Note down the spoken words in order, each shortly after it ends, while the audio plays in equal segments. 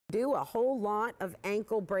do a whole lot of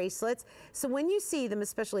ankle bracelets. So when you see them,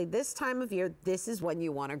 especially this time of year, this is when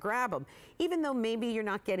you want to grab them. Even though maybe you're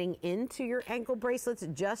not getting into your ankle bracelets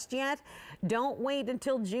just yet, don't wait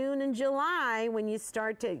until June and July when you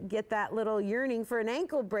start to get that little yearning for an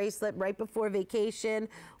ankle bracelet right before vacation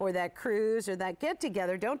or that cruise or that get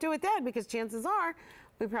together. Don't do it then, because chances are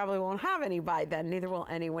we probably won't have any by then, neither will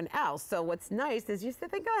anyone else. So what's nice is you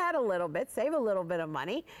think ahead a little bit, save a little bit of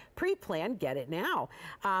money, pre-plan, get it now.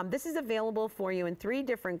 This is available for you in 3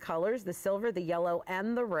 different colors, the silver, the yellow,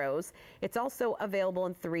 and the rose. It's also available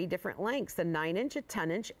in 3 different lengths, a 9-inch, a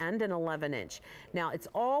 10-inch, and an 11-inch. Now, it's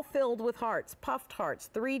all filled with hearts, puffed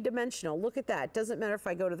hearts, 3-dimensional. Look at that. Doesn't matter if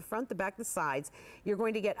I go to the front, the back, the sides. You're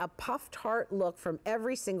going to get a puffed heart look from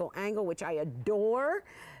every single angle, which I adore,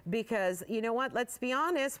 because you know what? Let's be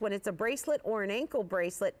honest, when it's a bracelet or an ankle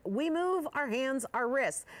bracelet, we move our hands, our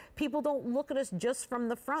wrists. People don't look at us just from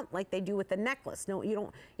the front like they do with the necklace. No, you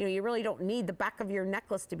don't, you really don't need the back of your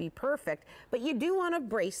necklace to be perfect, but you do want a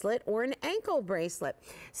bracelet or an ankle bracelet.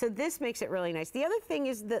 So this makes it really nice. The other thing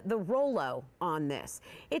is the Rollo on this.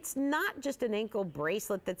 It's not just an ankle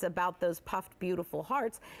bracelet that's about those puffed, beautiful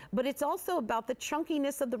hearts, but it's also about the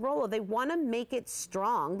chunkiness of the Rollo. They want to make it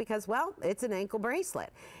strong because, well, it's an ankle bracelet.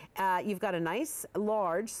 You've got a nice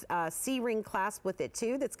large C-ring clasp with it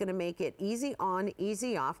too that's going to make it easy on,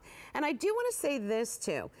 easy off. And I do want to say this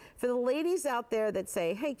too, for the ladies out there that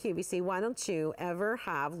say, hey QVC, why don't you ever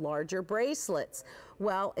have larger bracelets?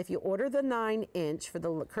 Well, if you order the 9-inch for the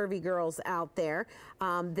curvy girls out there,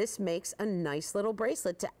 this makes a nice little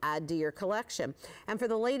bracelet to add to your collection. And for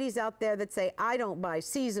the ladies out there that say, I don't buy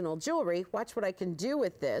seasonal jewelry, watch what I can do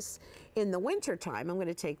with this in the winter time. I'm going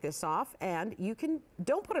to take this off, and you can,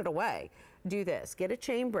 don't put it away. Do this. Get a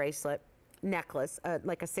chain bracelet, necklace,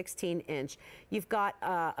 like a 16-inch. You've got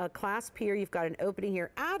a clasp here. You've got an opening here.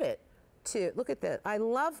 Add it to, look at that. I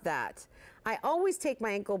love that. I always take my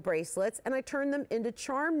ankle bracelets and I turn them into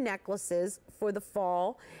charm necklaces for the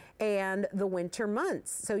fall and the winter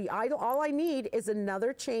months. So all I need is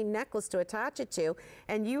another chain necklace to attach it to,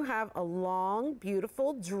 and you have a long,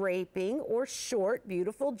 beautiful draping, or short,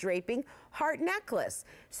 beautiful draping heart necklace.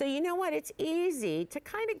 So you know what? It's easy to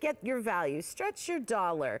kind of get your value, stretch your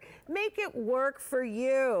dollar, make it work for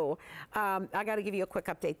you. I got to give you a quick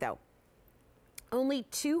update though. Only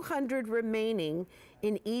 200 remaining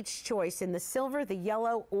in each choice, in the silver, the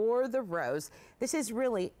yellow, or the rose. This is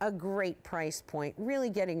really a great price point, really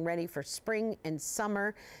getting ready for spring and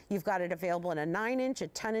summer. You've got it available in a 9-inch, a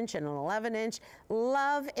 10-inch, and an 11-inch.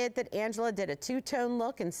 Love it that Angela did a 2-tone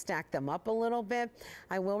look and stacked them up a little bit.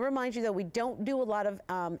 I will remind you, though, we don't do a lot of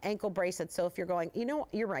ankle bracelets, so if you're going, you know,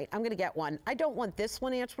 you're right, I'm going to get one. I don't want this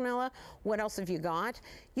one, Antonella. What else have you got?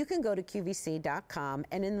 You can go to QVC.com,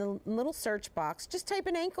 and in the little search box, just type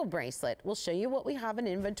an ankle bracelet. We'll show you what we have in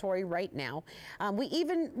inventory right now. We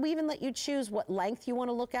even let you choose what length you want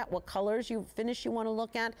to look at, what colors finish you want to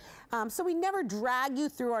look at. So we never drag you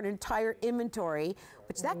through our entire inventory,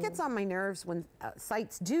 which that gets on my nerves when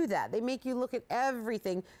sites do that. They make you look at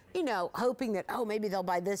everything, you know, hoping that, oh, maybe they'll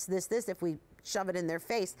buy this, this, this if we shove it in their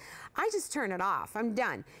face. I just turn it off. I'm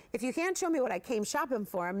done. If you can't show me what I came shopping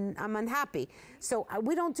for, I'm unhappy. So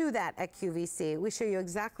we don't do that at QVC. We show you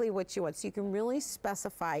exactly what you want. So you can really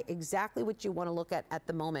specify exactly what you want to look at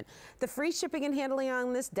the moment. The free shipping and handling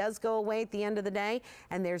on this does go away at the end of the day,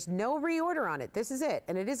 and there's no reorder on it. This is it,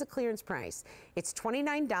 and it is a clearance price. It's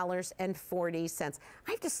 $29.40.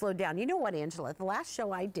 I have to slow down. You know what, Angela? The last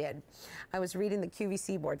show I did, I was reading the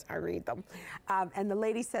QVC boards. I read them. And the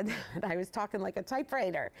lady said that I was talking like a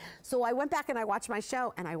typewriter. So I went back and I watched my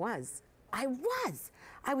show, and I was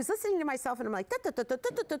listening to myself, and I'm like, I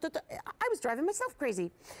was driving myself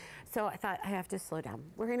crazy. So I thought, I have to slow down.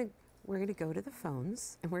 We're gonna go to the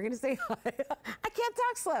phones, and we're gonna say hi. I can't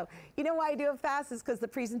talk slow. You know why I do it fast is because the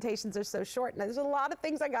presentations are so short, and there's a lot of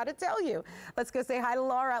things I gotta tell you. Let's go say hi to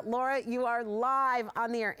Laura. Laura, you are live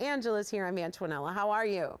on the air. Angela's here. I'm Antonella. How are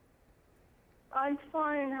you? I'm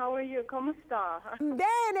fine. How are you? ¿Cómo está?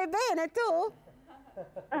 Bene, bene, tu?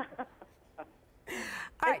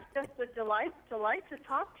 It's just a delight to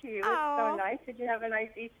talk to you. It's so nice. Did you have a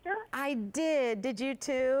nice Easter? I did. Did you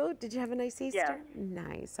too? Did you have a nice Easter? Yes.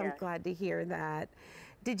 Nice. I'm glad to hear that.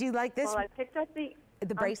 Did you like this? Well, I picked up the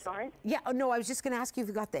bracelet. I'm sorry? Yeah. Oh, no, I was just going to ask you if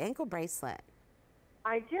you got the ankle bracelet.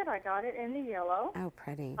 I did. I got it in the yellow. Oh,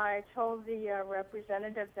 pretty. I told the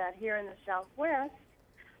representative that here in the Southwest,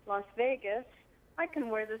 Las Vegas, I can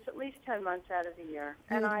wear this at least 10 months out of the year,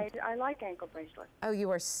 and I like ankle bracelets. Oh,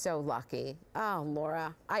 you are so lucky. Oh,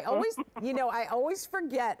 Laura, I always, I always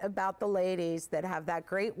forget about the ladies that have that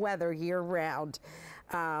great weather year round.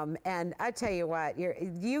 And I tell you what,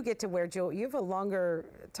 you get to wear jewelry. You have a longer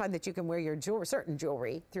time that you can wear your certain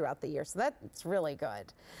jewelry throughout the year, so that's really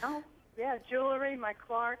good. Oh, yeah, jewelry, my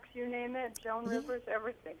Clarks, you name it, Joan Rivers,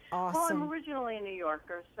 everything. Awesome. Well, I'm originally a New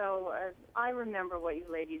Yorker, so I remember what you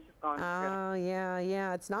ladies have gone through. Oh,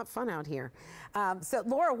 yeah, it's not fun out here. So,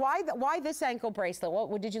 Laura, why this ankle bracelet?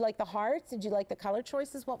 What did you like the hearts? Did you like the color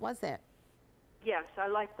choices? What was it? Yes, I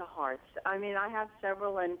like the hearts. I mean, I have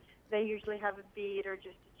several, and they usually have a bead or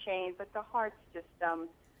just a chain, but the hearts just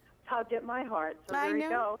tugged at my heart, so there you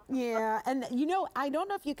go. Yeah, and I don't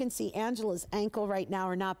know if you can see Angela's ankle right now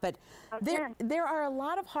or not, but there are a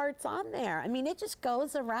lot of hearts on there. I mean, it just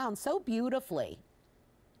goes around so beautifully.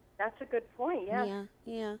 That's a good point, yeah.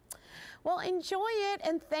 Yeah. Well, enjoy it,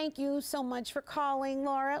 and thank you so much for calling,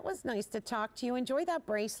 Laura. It was nice to talk to you. Enjoy that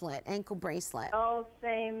bracelet, ankle bracelet. Oh,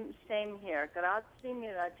 same here. Grazie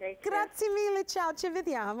mille. Take care. Grazie mille. Ciao, ci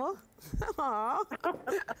vediamo. Aw.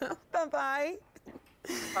 Bye-bye.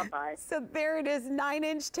 Bye-bye. So there it is,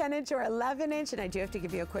 9-inch, 10-inch, or 11-inch. And I do have to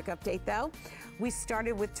give you a quick update, though. We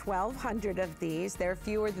started with 1,200 of these. There are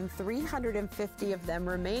fewer than 350 of them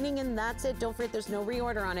remaining, and that's it. Don't forget, there's no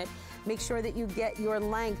reorder on it. Make sure that you get your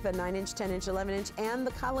length, the 9-inch, 10-inch, 11-inch, and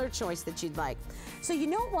the color choice that you'd like. So you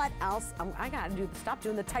know what else? I got to stop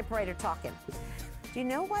doing the typewriter talking. Do you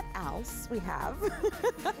know what else we have?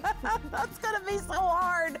 That's gonna be so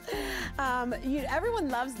hard. Everyone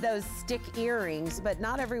loves those stick earrings, but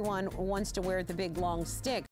not everyone wants to wear the big long stick.